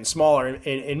rosters getting smaller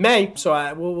in May.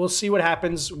 So we'll see what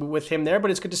happens with him there,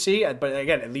 but it's good to see. But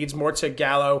again, it leads more to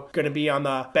Gallo going to be on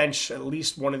the bench at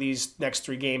least one of these next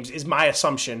 3 games is my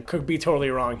assumption. Could be totally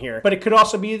wrong here. But it could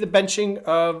also be the benching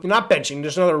of, not benching,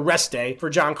 there's another rest day for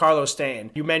Giancarlo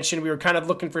Stanton. You mentioned we were kind of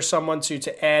looking for someone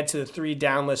to add to the 3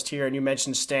 down list here, and you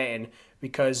mentioned Stanton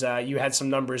because you had some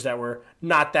numbers that were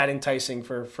not that enticing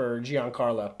for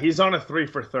Giancarlo. He's on a 3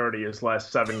 for 30 his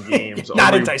last 7 games.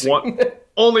 Not enticing.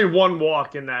 Only 1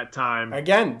 walk in that time.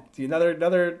 Again,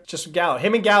 another just Gallo.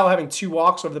 Him and Gallo having 2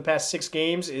 walks over the past 6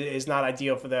 games is not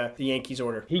ideal for the Yankees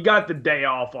order. He got the day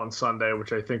off on Sunday,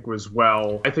 which I think was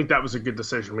I think that was a good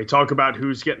decision. We talk about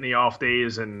who's getting the off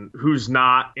days and who's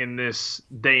not in this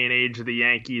day and age of the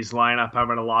Yankees lineup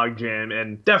having a logjam,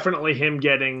 and definitely him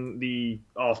getting the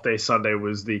off day Sunday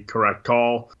was the correct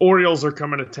call. Orioles are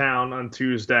coming to town on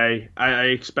Tuesday. I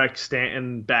expect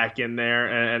Stanton back in there,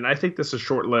 and I think this is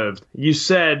short-lived. You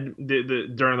said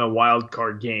during the wild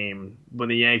card game when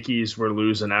the Yankees were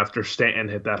losing after Stanton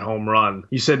hit that home run,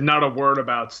 you said not a word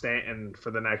about Stanton for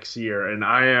the next year, and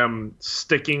I am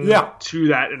sticking to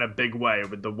that in a big way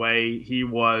with the way he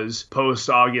was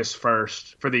post-August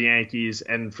 1st for the Yankees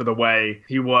and for the way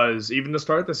he was even to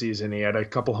start the season. He had a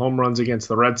couple home runs against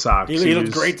the Red Sox. He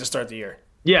looked great to start the year.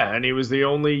 Yeah, and he was the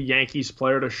only Yankees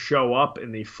player to show up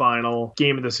in the final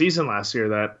game of the season last year,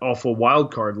 that awful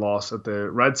wild card loss at the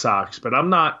Red Sox. But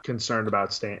I'm not concerned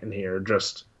about Stanton here,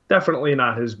 just definitely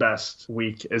not his best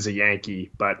week as a Yankee,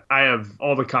 but I have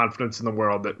all the confidence in the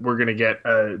world that we're going to get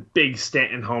a big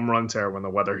Stanton home run tear when the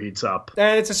weather heats up.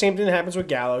 And it's the same thing that happens with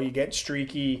Gallo. You get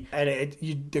streaky, and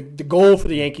the goal for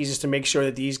the Yankees is to make sure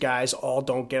that these guys all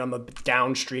don't get on the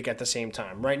down streak at the same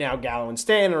time. Right now, Gallo and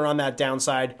Stanton are on that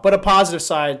downside, but a positive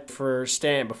side for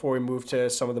Stanton before we move to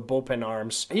some of the bullpen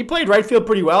arms. He played right field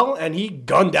pretty well, and he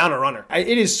gunned down a runner.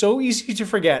 It is so easy to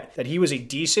forget that he was a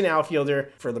decent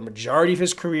outfielder for the majority of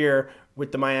his career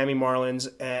with the Miami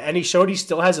Marlins, and he showed he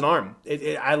still has an arm.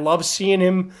 I love seeing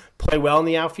him play well in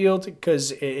the outfield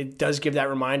because it does give that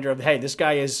reminder of, hey, this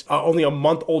guy is only a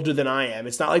month older than I am.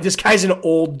 It's not like this guy's an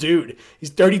old dude.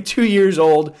 He's 32 years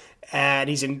old, and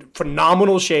he's in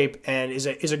phenomenal shape and is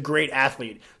a great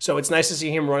athlete. So it's nice to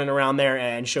see him running around there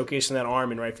and showcasing that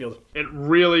arm in right field. It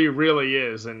really, really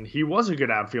is. And he was a good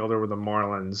outfielder with the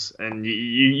Marlins. And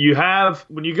you have,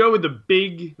 when you go with the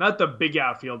big, not the big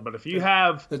outfield, but if you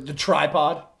have the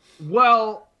tripod.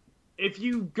 Well, if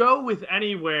you go with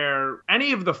any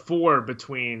of the 4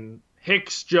 between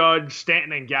Hicks, Judge,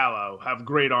 Stanton, and Gallo have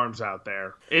great arms out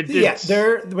there.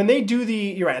 When they do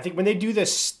you're right. I think when they do the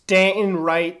Stanton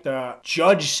right, the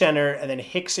Judge center, and then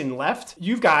Hicks in left,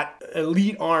 you've got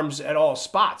elite arms at all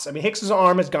spots. I mean, Hicks's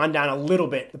arm has gone down a little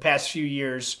bit the past few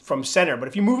years from center, but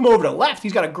if you move him over to left,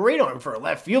 he's got a great arm for a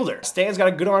left fielder. Stanton's got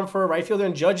a good arm for a right fielder,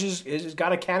 and Judge has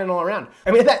got a cannon all around.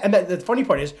 I mean, the funny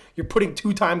part is you're putting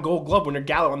 2-time Gold Glove winner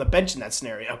Gallo on the bench in that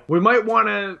scenario. We might want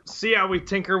to see how we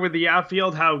tinker with the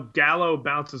outfield, how Gallo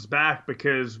bounces back,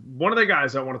 because one of the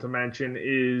guys I wanted to mention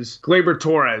is Gleyber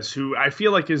Torres, who I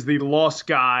feel like is the lost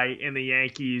guy in the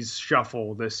Yankees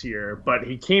shuffle this year, but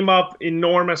he came up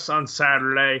enormous on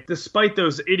Saturday, despite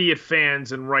those idiot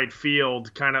fans in right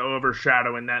field kind of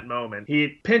overshadowing that moment.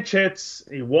 He pinch hits,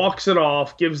 he walks it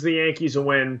off, gives the Yankees a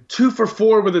win, 2 for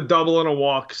 4 with a double and a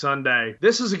walk Sunday.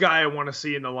 This is a guy I want to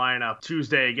see in the lineup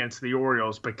Tuesday against the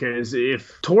Orioles, because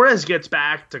if Torres gets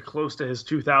back to close to his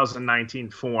 2019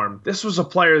 form, this was a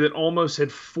player that almost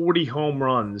hit 40 home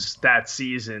runs that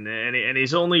season, and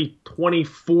he's only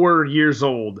 24 years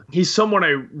old. He's someone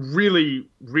I really,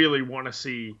 really want to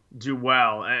see do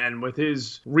well, and with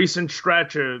his recent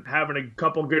stretch of having a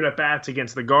couple good at-bats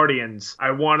against the Guardians,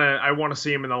 I want to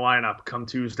see him in the lineup come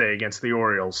Tuesday against the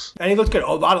Orioles. And he looked good.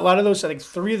 A lot of those, I think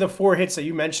 3 of the 4 hits that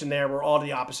you mentioned there were all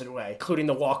the opposite way, including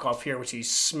the walk-off here, which he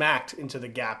smacked into the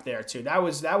gap there, too. That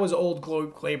was old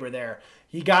Gleyber there.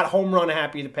 He got home run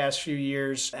happy the past few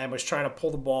years and was trying to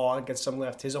pull the ball and get some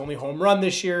lift. His only home run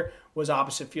this year was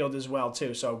opposite field as well,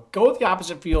 too. So go with the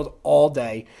opposite field all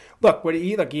day. Look,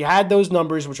 he had those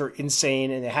numbers, which are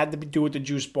insane, and it had to do with the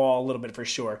juice ball a little bit for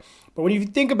sure. But when you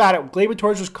think about it, Gleyber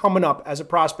Torres was coming up as a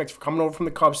prospect for coming over from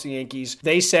the Cubs to the Yankees.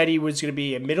 They said he was going to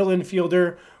be a middle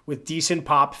infielder with decent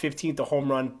pop, 15th to home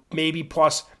run, maybe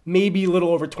a little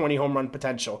over 20 home run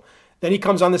potential. Then he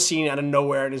comes on the scene out of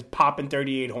nowhere and is popping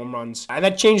 38 home runs. And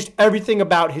that changed everything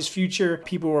about his future.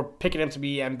 People were picking him to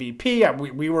be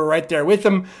MVP. We were right there with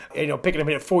him, picking him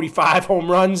at 45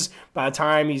 home runs by the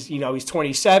time he's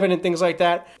 27 and things like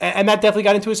that. And that definitely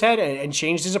got into his head and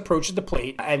changed his approach at the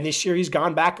plate. And this year he's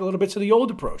gone back a little bit to the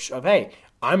old approach of, hey,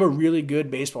 I'm a really good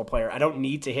baseball player. I don't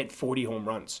need to hit 40 home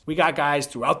runs. We got guys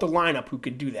throughout the lineup who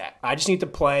could do that. I just need to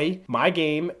play my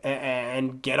game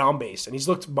and get on base. And he's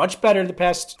looked much better the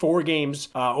past 4 games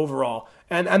overall.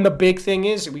 And the big thing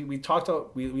is we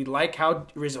like how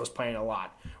Rizzo's playing a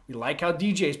lot. We like how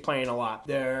DJ's playing a lot.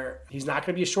 He's not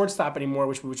going to be a shortstop anymore,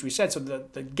 which we said. So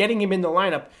the getting him in the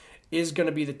lineup is going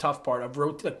to be the tough part of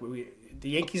the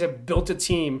Yankees have built a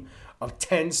team of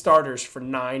 10 starters for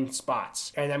 9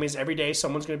 spots. And that means every day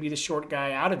someone's going to be the short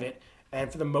guy out of it.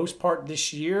 And for the most part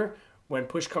this year, when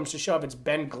push comes to shove, it's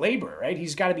Ben Gleyber, right?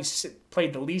 He's got to be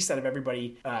played the least out of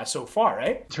everybody so far,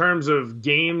 right? In terms of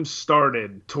games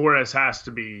started, Torres has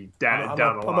to be down the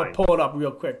line. I'm going to pull it up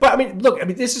real quick. But,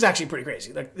 this is actually pretty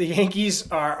crazy. Like, the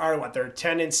Yankees are what? They're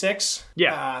 10-6?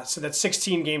 Yeah. So that's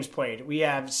 16 games played. We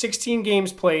have 16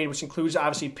 games played, which includes,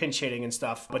 obviously, pinch hitting and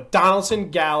stuff. But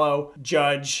Donaldson, Gallo,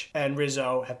 Judge, and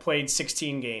Rizzo have played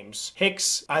 16 games.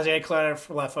 Hicks, Isaiah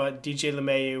Kiner-Falefa, DJ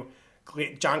LeMahieu,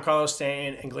 Giancarlo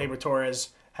Stanton, and Gleyber Torres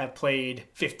have played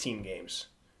 15 games.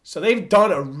 So they've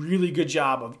done a really good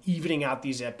job of evening out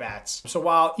these at-bats. So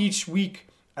while each week,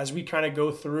 as we kind of go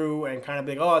through and kind of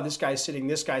be like, oh, this guy's sitting,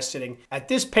 at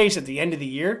this pace at the end of the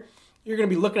year, you're going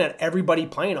to be looking at everybody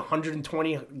playing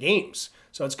 120 games.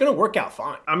 So it's going to work out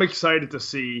fine. I'm excited to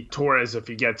see Torres if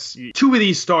he gets 2 of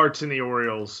these starts in the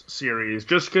Orioles series,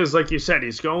 just because, like you said,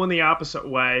 he's going the opposite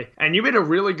way. And you made a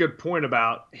really good point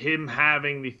about him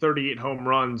having the 38 home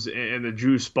runs in the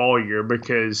juice ball year,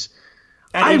 because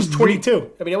at age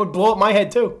 22. That would blow up my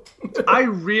head, too. I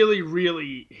really,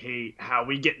 really hate how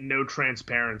we get no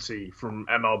transparency from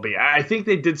MLB. I think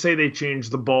they did say they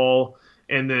changed the ball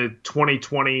in the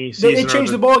 2020 season. They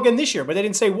changed the ball again this year, but they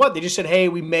didn't say what. They just said, hey,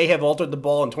 we may have altered the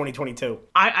ball in 2022.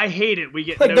 I hate it. We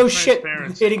get no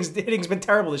transparency. Shit. Hitting's been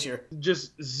terrible this year.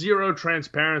 Just zero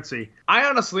transparency. I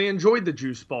honestly enjoyed the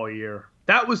juice ball year.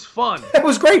 That was fun. It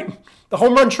was great. The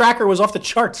home run tracker was off the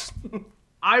charts.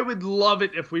 I would love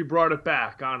it if we brought it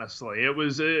back, honestly. It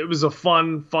was a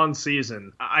fun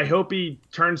season. I hope he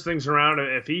turns things around.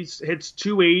 If he hits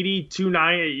 280,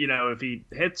 290, if he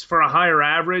hits for a higher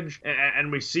average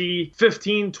and we see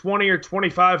 15, 20, or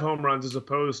 25 home runs as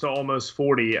opposed to almost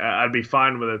 40, I'd be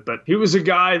fine with it. But he was a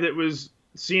guy that was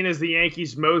seen as the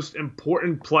Yankees' most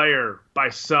important player by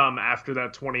some after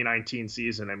that 2019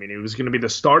 season. He was going to be the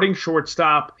starting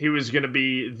shortstop. He was going to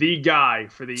be the guy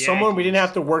for the Yankees. Someone we didn't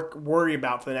have to worry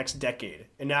about for the next decade.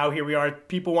 And now here we are.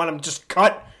 People want him just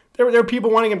cut. There were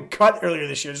people wanting him cut earlier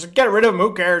this year. Just get rid of him.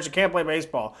 Who cares? You can't play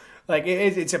baseball.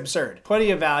 It's absurd.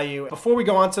 Plenty of value. Before we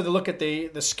go on to look at the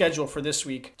schedule for this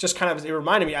week, just kind of it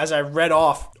reminded me as I read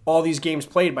off all these games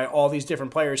played by all these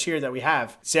different players here that we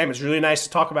have. Sam, it's really nice to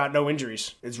talk about no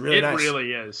injuries. It's really nice. It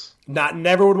really is.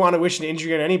 Never would want to wish an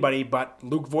injury on anybody, but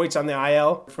Luke Voigt's on the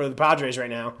IL for the Padres right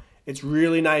now. It's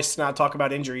really nice to not talk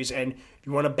about injuries. And if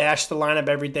you want to bash the lineup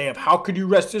every day of how could you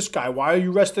rest this guy? Why are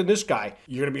you resting this guy?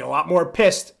 You're going to be a lot more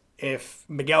pissed if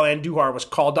Miguel Andujar was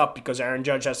called up because Aaron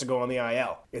Judge has to go on the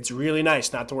IL. It's really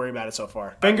nice not to worry about it so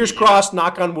far. Fingers crossed,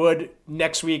 knock on wood,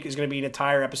 next week is going to be an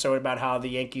entire episode about how the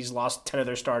Yankees lost 10 of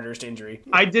their starters to injury.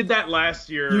 I did that last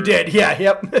year. You did, yeah,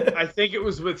 yep. I think it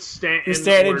was with Stanton.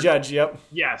 Stanton and Judge, yep.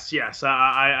 Yes.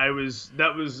 I was,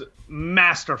 that was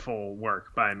masterful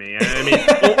work by me.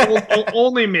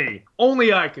 Only me.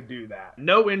 Only I could do that.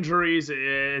 No injuries.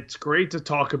 It's great to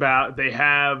talk about. They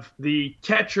have the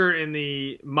catcher in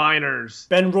the minors,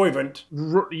 Ben Roivant.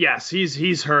 Yes,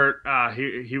 he's hurt.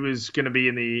 He was going to be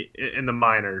in the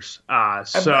minors.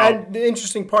 And the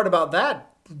interesting part about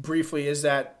that, briefly is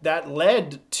that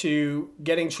led to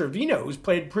getting Trevino, who's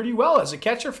played pretty well as a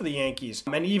catcher for the Yankees.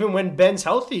 And even when Ben's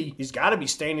healthy, he's got to be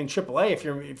staying in AAA.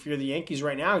 If you're the Yankees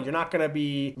right now, you're not going to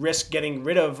be risk getting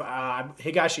rid of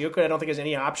Higashioka. I don't think has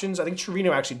any options. I think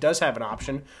Trevino actually does have an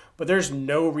option, but there's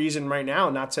no reason right now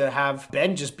not to have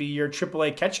Ben just be your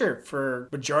AAA catcher for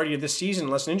majority of this season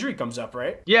unless an injury comes up,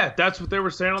 right? Yeah, that's what they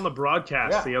were saying on the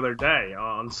broadcast the other day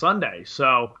on Sunday.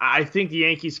 So I think the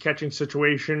Yankees catching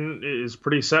situation is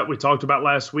pretty set. We talked about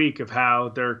last week of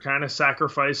how they're kind of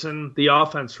sacrificing the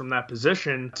offense from that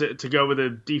position to go with a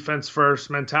defense first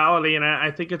mentality, and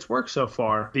I think it's worked so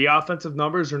far. The offensive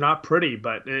numbers are not pretty,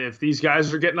 but if these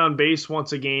guys are getting on base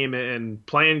once a game and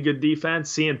playing good defense,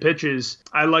 seeing pitches,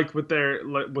 I like what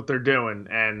they're doing,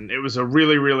 and it was a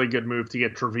really, really good move to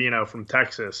get Trevino from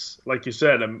Texas. Like you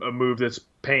said, a move that's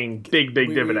paying big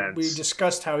dividends. We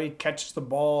discussed how he catches the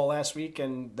ball last week,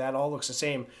 and that all looks the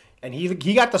same. And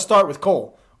he got the start with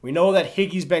Cole. We know that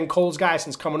Higgy's been Cole's guy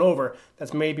since coming over.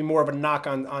 That's maybe more of a knock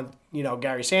on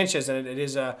Gary Sanchez than it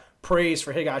is a praise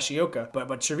for Higashioka.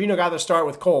 But Trevino got the start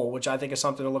with Cole, which I think is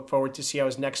something to look forward to see how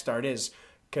his next start is.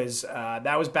 Because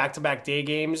that was back-to-back day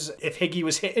games. If Higgy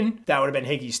was hitting, that would have been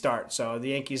Higgy's start. So the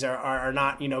Yankees are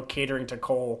not, catering to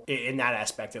Cole in that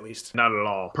aspect, at least. Not at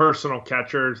all. Personal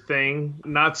catcher thing,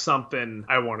 not something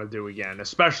I want to do again,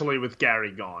 especially with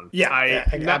Gary gone. Yeah,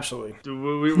 absolutely.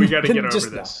 We got to get over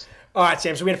this. All right,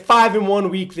 Sam. So we had a 5-1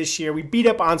 week this year. We beat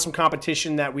up on some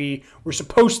competition that we were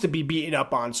supposed to be beaten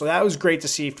up on. So that was great to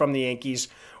see from the Yankees.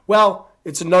 Well,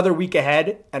 it's another week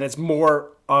ahead, and it's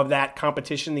more of that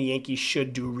competition the Yankees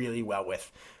should do really well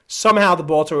with. Somehow the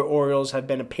Baltimore Orioles have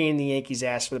been a pain in the Yankees'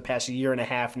 ass for the past year and a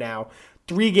half now.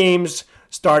 3 games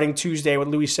starting Tuesday with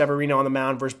Luis Severino on the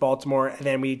mound versus Baltimore, and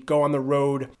then we go on the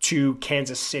road to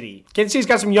Kansas City. Kansas City's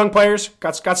got some young players,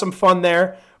 got some fun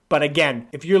there. But again,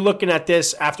 if you're looking at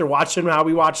this after watching how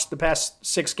we watched the past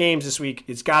 6 games this week,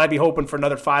 it's got to be hoping for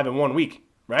another 5-1 week,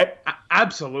 right?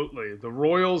 Absolutely. The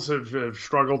Royals have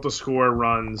struggled to score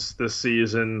runs this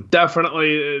season.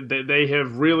 Definitely, they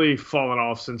have really fallen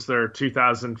off since their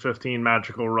 2015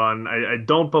 magical run. I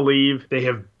don't believe they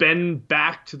have been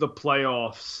back to the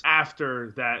playoffs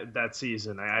after that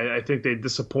season. I think they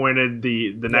disappointed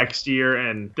the next year,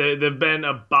 and they've been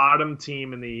a bottom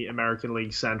team in the American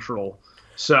League Central.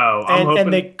 So I'm hoping...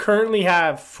 And they currently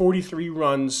have 43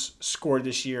 runs scored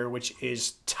this year, which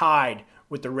is tied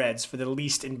with the Reds for the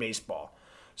least in baseball.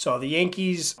 So the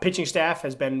Yankees pitching staff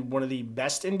has been one of the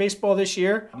best in baseball this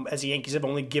year, as the Yankees have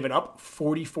only given up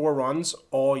 44 runs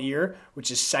all year,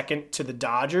 which is second to the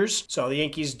Dodgers. So the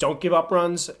Yankees don't give up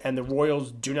runs, and the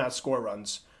Royals do not score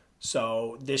runs.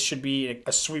 So this should be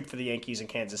a sweep for the Yankees in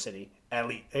Kansas City, at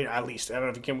least. I don't know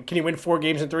if can he win 4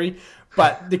 games in 3,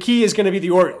 but the key is going to be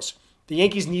the Orioles. The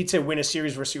Yankees need to win a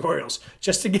series versus the Orioles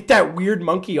just to get that weird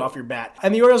monkey off your bat.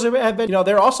 And the Orioles have been,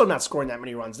 they're also not scoring that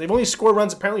many runs. They've only scored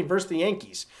runs apparently versus the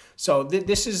Yankees. So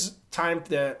this is time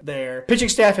their pitching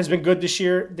staff has been good this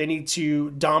year. They need to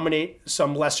dominate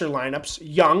some lesser lineups.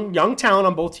 Young talent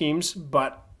on both teams,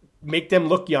 but make them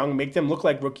look young, make them look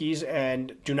like rookies,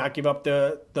 and do not give up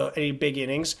any big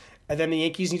innings. And then the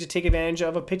Yankees need to take advantage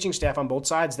of a pitching staff on both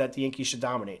sides that the Yankees should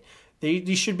dominate.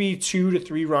 These should be 2 to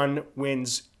 3 run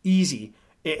wins easy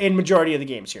in majority of the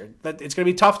games here. It's going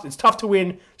to be tough. It's tough to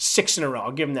win 6 in a row.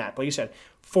 I'll give them that. But like you said,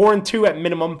 4-2 at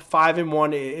minimum,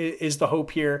 5-1 is the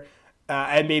hope here,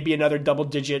 and maybe another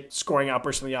double-digit scoring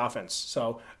outburst in the offense.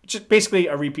 So just basically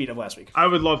a repeat of last week. I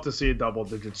would love to see a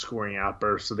double-digit scoring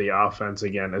outburst of the offense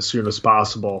again as soon as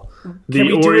possible.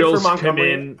 The Orioles come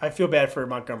in. I feel bad for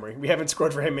Montgomery. We haven't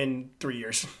scored for him in 3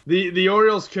 years. The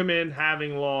Orioles come in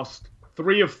having lost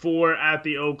 3 of 4 at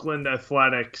the Oakland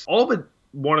Athletics. All but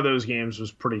one of those games was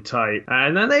pretty tight.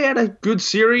 And then they had a good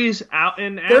series out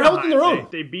in Anaheim. They're holding their own.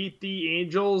 They beat the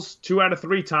Angels 2 out of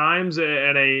 3 times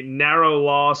and a narrow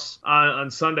loss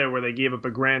on Sunday where they gave up a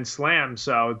grand slam.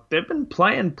 So they've been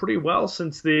playing pretty well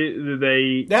since they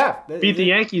beat the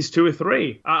Yankees 2 of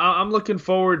 3. I'm looking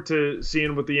forward to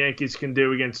seeing what the Yankees can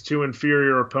do against 2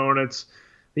 inferior opponents.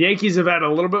 The Yankees have had a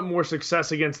little bit more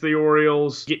success against the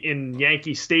Orioles in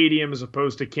Yankee Stadium as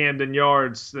opposed to Camden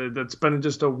Yards. That's been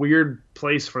just a weird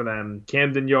place for them,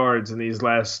 Camden Yards, in these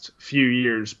last few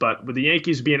years. But with the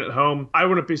Yankees being at home, I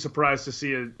wouldn't be surprised to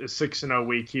see a 6-0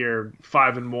 week here,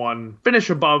 5-1, finish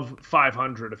above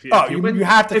 500. You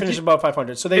have to finish above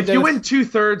 500. So if you win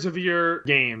 2/3 of your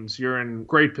games, you're in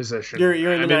great position.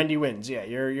 You're in the 90 wins. Yeah,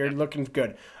 you're looking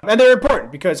good. And they're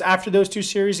important because after those 2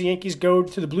 series, the Yankees go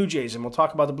to the Blue Jays, and we'll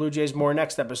talk about the Blue Jays more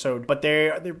next episode. But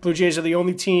the Blue Jays are the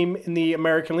only team in the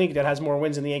American League that has more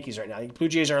wins than the Yankees right now. The Blue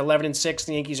Jays are 11-6,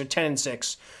 the Yankees are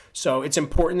 10-6. So it's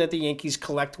important that the Yankees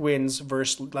collect wins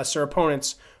versus lesser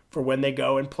opponents for when they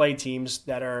go and play teams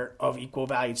that are of equal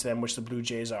value to them, which the Blue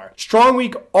Jays are. Strong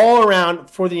week all around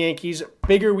for the Yankees.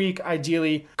 Bigger week,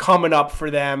 ideally, coming up for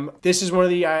them. This is one of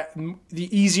the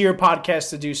easier podcasts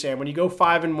to do, Sam. When you go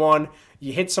 5-1,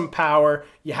 you hit some power,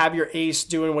 you have your ace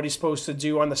doing what he's supposed to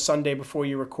do on the Sunday before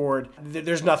you record.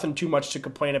 There's nothing too much to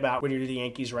complain about when you're the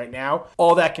Yankees right now.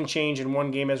 All that can change in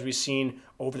one game, as we've seen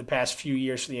over the past few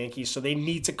years for the Yankees. So they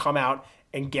need to come out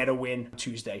and get a win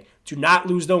Tuesday. Do not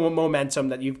lose the momentum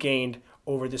that you've gained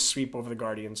over this sweep over the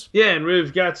Guardians. Yeah, and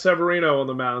we've got Severino on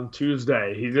the mound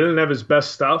Tuesday. He didn't have his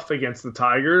best stuff against the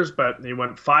Tigers, but he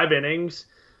went 5 innings,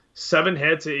 7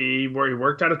 hits. He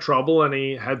worked out of trouble, and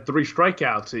he had 3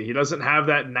 strikeouts. He doesn't have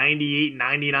that 98,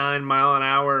 99 mile an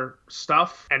hour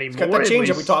stuff anymore. He's got that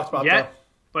changeup we talked about, though.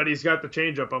 But he's got the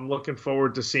changeup. I'm looking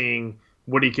forward to seeing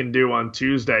what he can do on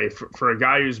Tuesday for a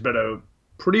guy who's been a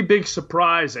pretty big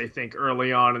surprise, I think,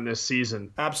 early on in this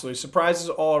season. Absolutely. Surprises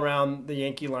all around the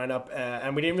Yankee lineup.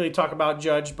 And we didn't really talk about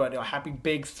Judge, but a happy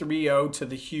big 3-0 to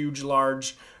the huge,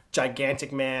 large,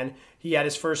 gigantic man. He had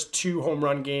his first 2 home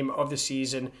run game of the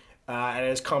season and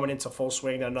is coming into full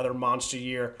swing. Another monster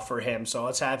year for him. So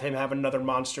let's have him have another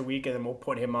monster week, and then we'll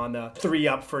put him on the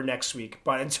 3-up for next week.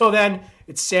 But until then,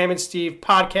 it's Sam and Steve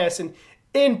podcasting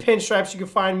in Pinstripes. You can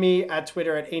find me at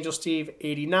Twitter at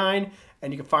AngelSteve89.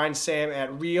 And you can find Sam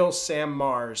at Real Sam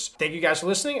Mars. Thank you guys for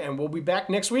listening, and we'll be back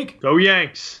next week. Go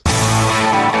Yanks!